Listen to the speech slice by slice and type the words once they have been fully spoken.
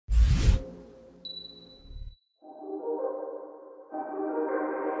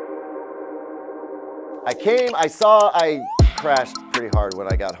I crashed pretty hard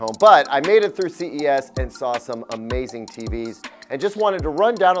when I got home, but I made it through CES and saw some amazing TVs and just wanted to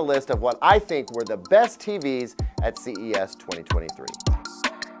run down a list of what I think were the best TVs at CES 2023.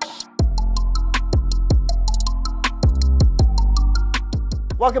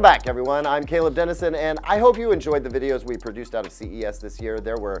 Welcome back, everyone. I'm Caleb Dennison, and I hope you enjoyed the videos we produced out of CES this year.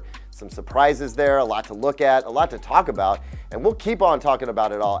 There were some surprises there, a lot to look at, a lot to talk about, and we'll keep on talking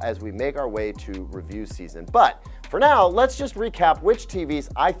about it all as we make our way to review season. But for now, let's just recap which TVs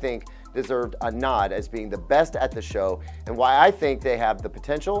I think deserved a nod as being the best at the show and why I think they have the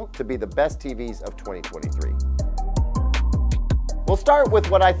potential to be the best TVs of 2023. We'll start with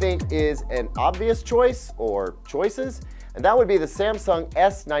what I think is an obvious choice or choices, and that would be the Samsung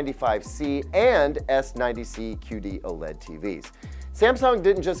S95C and S90C QD OLED TVs. Samsung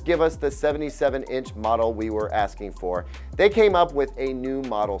didn't just give us the 77-inch model we were asking for, they came up with a new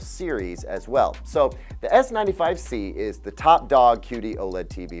model series as well. So the S95C is the top dog QD OLED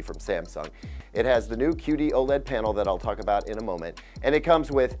TV from Samsung. It has the new QD OLED panel that I'll talk about in a moment, and it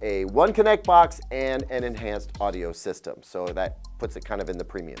comes with a One Connect box and an enhanced audio system, so that puts it kind of in the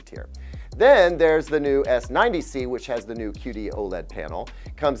premium tier. Then there's the new S90C, which has the new QD OLED panel,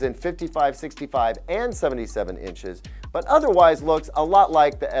 comes in 55, 65, and 77 inches, but otherwise looks a lot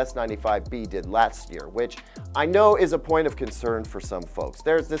like the S95B did last year, which I know is a point of concern for some folks.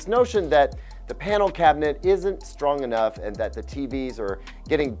 There's this notion that the panel cabinet isn't strong enough and that the TVs are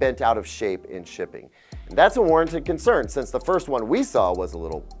getting bent out of shape in shipping. And that's a warranted concern since the first one we saw was a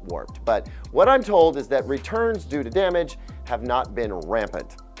little warped. But what I'm told is that returns due to damage have not been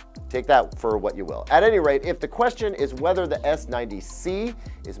rampant. Take that for what you will. At any rate, if the question is whether the S90C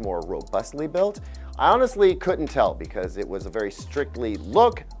is more robustly built, I honestly couldn't tell because it was a very strictly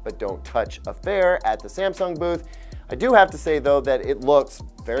look but don't touch affair at the Samsung booth. I do have to say though that it looks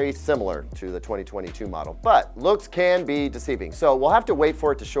very similar to the 2022 model, but looks can be deceiving. So we'll have to wait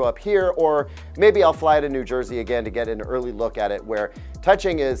for it to show up here, or maybe I'll fly to New Jersey again to get an early look at it where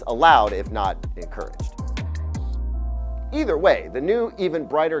touching is allowed if not encouraged. Either way, the new, even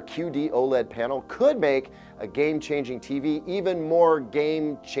brighter QD OLED panel could make a game-changing TV even more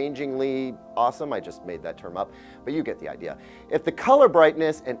game-changingly awesome. I just made that term up, but you get the idea. If the color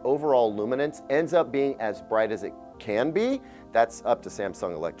brightness and overall luminance ends up being as bright as it can be, that's up to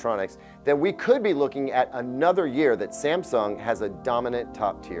Samsung Electronics, then we could be looking at another year that Samsung has a dominant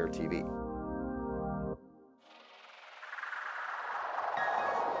top-tier TV.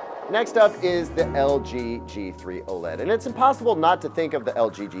 Next up is the LG G3 OLED, and it's impossible not to think of the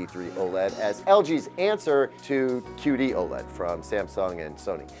LG G3 OLED as LG's answer to QD OLED from Samsung and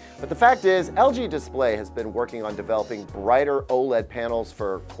Sony. But the fact is, LG Display has been working on developing brighter OLED panels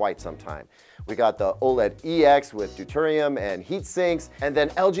for quite some time. We got the OLED EX with deuterium and heat sinks, and then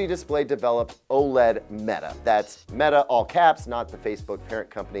LG Display developed OLED Meta. That's Meta all caps, not the Facebook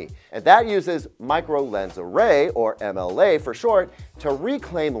parent company. And that uses micro lens array, or MLA for short, to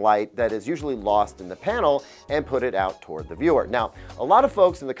reclaim light that is usually lost in the panel and put it out toward the viewer. Now, a lot of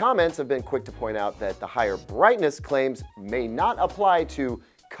folks in the comments have been quick to point out that the higher brightness claims may not apply to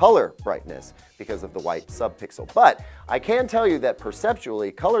color brightness because of the white subpixel. But I can tell you that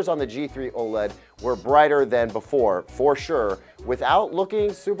perceptually, colors on the G3 OLED were brighter than before, for sure, without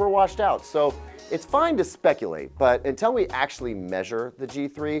looking super washed out. So it's fine to speculate, but until we actually measure the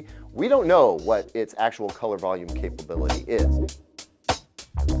G3, we don't know what its actual color volume capability is.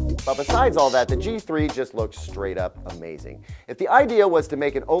 But besides all that, the G3 just looks straight up amazing. If the idea was to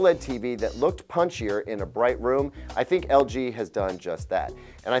make an OLED TV that looked punchier in a bright room, I think LG has done just that.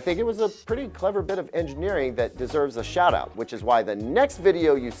 And I think it was a pretty clever bit of engineering that deserves a shout out, which is why the next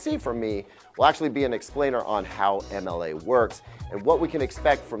video you see from me will actually be an explainer on how MLA works and what we can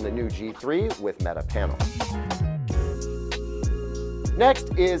expect from the new G3 with Meta panel. Next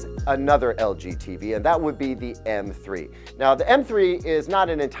is another LG TV, and that would be the M3. Now, the M3 is not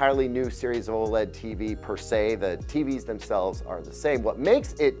an entirely new series of OLED TV per se. The TVs themselves are the same. What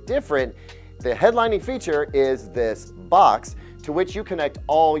makes it different, the headlining feature, is this box to which you connect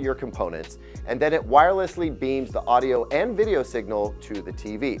all your components, and then it wirelessly beams the audio and video signal to the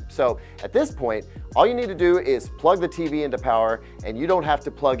TV. So at this point, all you need to do is plug the TV into power, and you don't have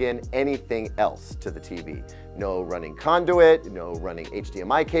to plug in anything else to the TV. No running conduit, no running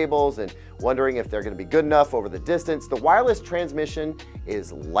HDMI cables, and wondering if they're going to be good enough over the distance. The wireless transmission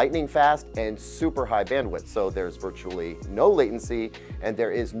is lightning fast and super high bandwidth, so there's virtually no latency and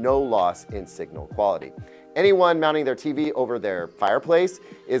there is no loss in signal quality. Anyone mounting their TV over their fireplace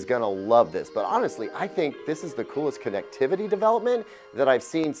is gonna love this, but honestly, I think this is the coolest connectivity development that I've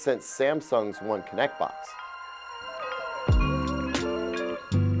seen since Samsung's One Connect box.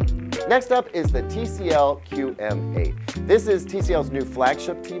 Next up is the TCL QM8. This is TCL's new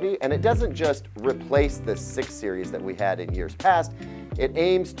flagship TV, and it doesn't just replace the 6 series that we had in years past, it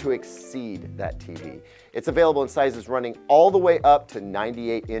aims to exceed that TV. It's available in sizes running all the way up to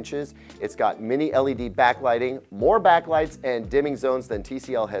 98 inches. It's got mini LED backlighting, more backlights and dimming zones than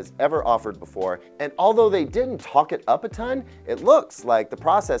TCL has ever offered before. And although they didn't talk it up a ton, it looks like the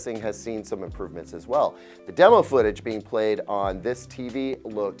processing has seen some improvements as well. The demo footage being played on this TV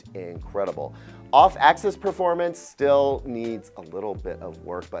looked incredible. Off-axis performance still needs a little bit of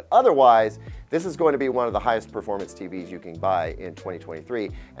work, but otherwise, this is going to be one of the highest performance TVs you can buy in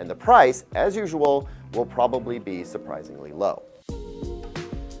 2023, and the price, as usual, will probably be surprisingly low.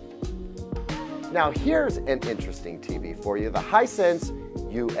 Now here's an interesting TV for you, the Hisense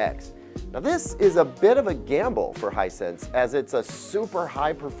UX. Now this is a bit of a gamble for Hisense, as it's a super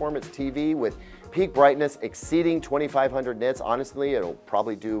high performance TV with peak brightness exceeding 2500 nits. Honestly, it'll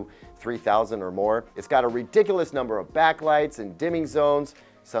probably do 3000 or more. It's got a ridiculous number of backlights and dimming zones,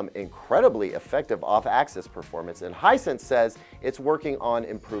 some incredibly effective off-axis performance, and Hisense says it's working on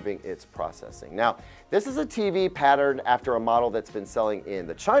improving its processing. Now, this is a TV patterned after a model that's been selling in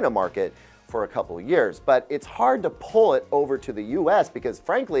the China market for a couple of years, but it's hard to pull it over to the US because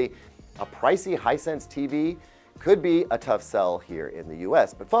frankly, a pricey Hisense TV could be a tough sell here in the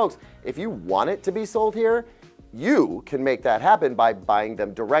US. But folks, if you want it to be sold here, you can make that happen by buying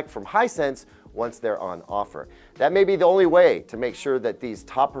them direct from Hisense once they're on offer. That may be the only way to make sure that these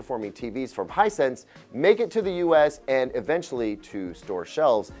top performing TVs from Hisense make it to the US and eventually to store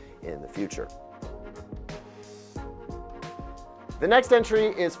shelves in the future. The next entry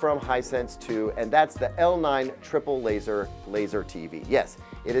is from Hisense too, and that's the L9 triple laser TV. Yes,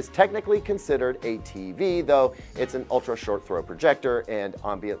 it is technically considered a TV, though it's an ultra short throw projector and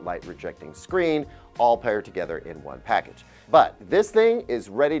ambient light rejecting screen, all paired together in one package. But this thing is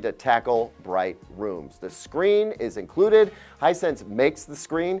ready to tackle bright rooms. The screen is included. Hisense makes the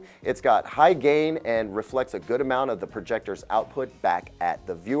screen. It's got high gain and reflects a good amount of the projector's output back at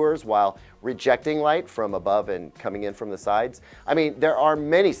the viewers while rejecting light from above and coming in from the sides. I mean, there are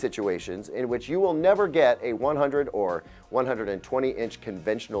many situations in which you will never get a 100 or 120-inch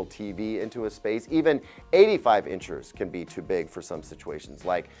conventional TV into a space. Even 85 inches can be too big for some situations,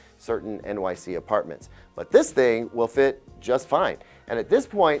 like certain NYC apartments. But this thing will fit just fine. And at this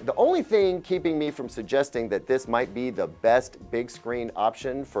point, the only thing keeping me from suggesting that this might be the best big screen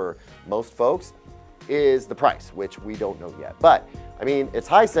option for most folks is the price, which we don't know yet. But I mean, it's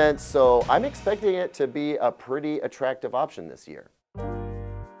Hisense, so I'm expecting it to be a pretty attractive option this year.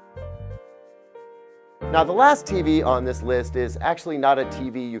 Now, the last TV on this list is actually not a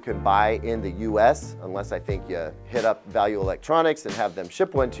TV you can buy in the US, unless I think you hit up Value Electronics and have them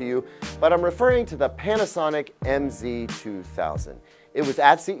ship one to you, but I'm referring to the Panasonic MZ2000. It was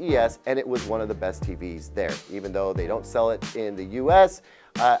at CES and it was one of the best TVs there. Even though they don't sell it in the US,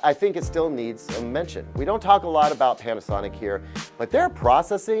 I think it still needs some mention. We don't talk a lot about Panasonic here, but their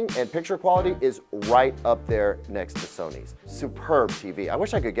processing and picture quality is right up there next to Sony's. Superb TV. I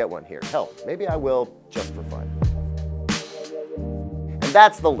wish I could get one here. Hell, maybe I will just for fun. And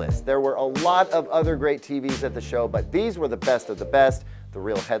that's the list. There were a lot of other great TVs at the show, but these were the best of the best, the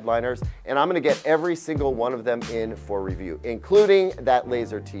real headliners, and I'm gonna get every single one of them in for review, including that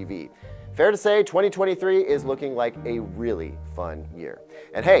laser TV. Fair to say, 2023 is looking like a really fun year.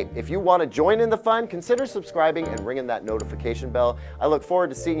 And hey, if you want to join in the fun, consider subscribing and ringing that notification bell. I look forward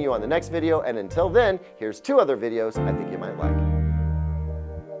to seeing you on the next video, and until then, here's 2 other videos I think you might like.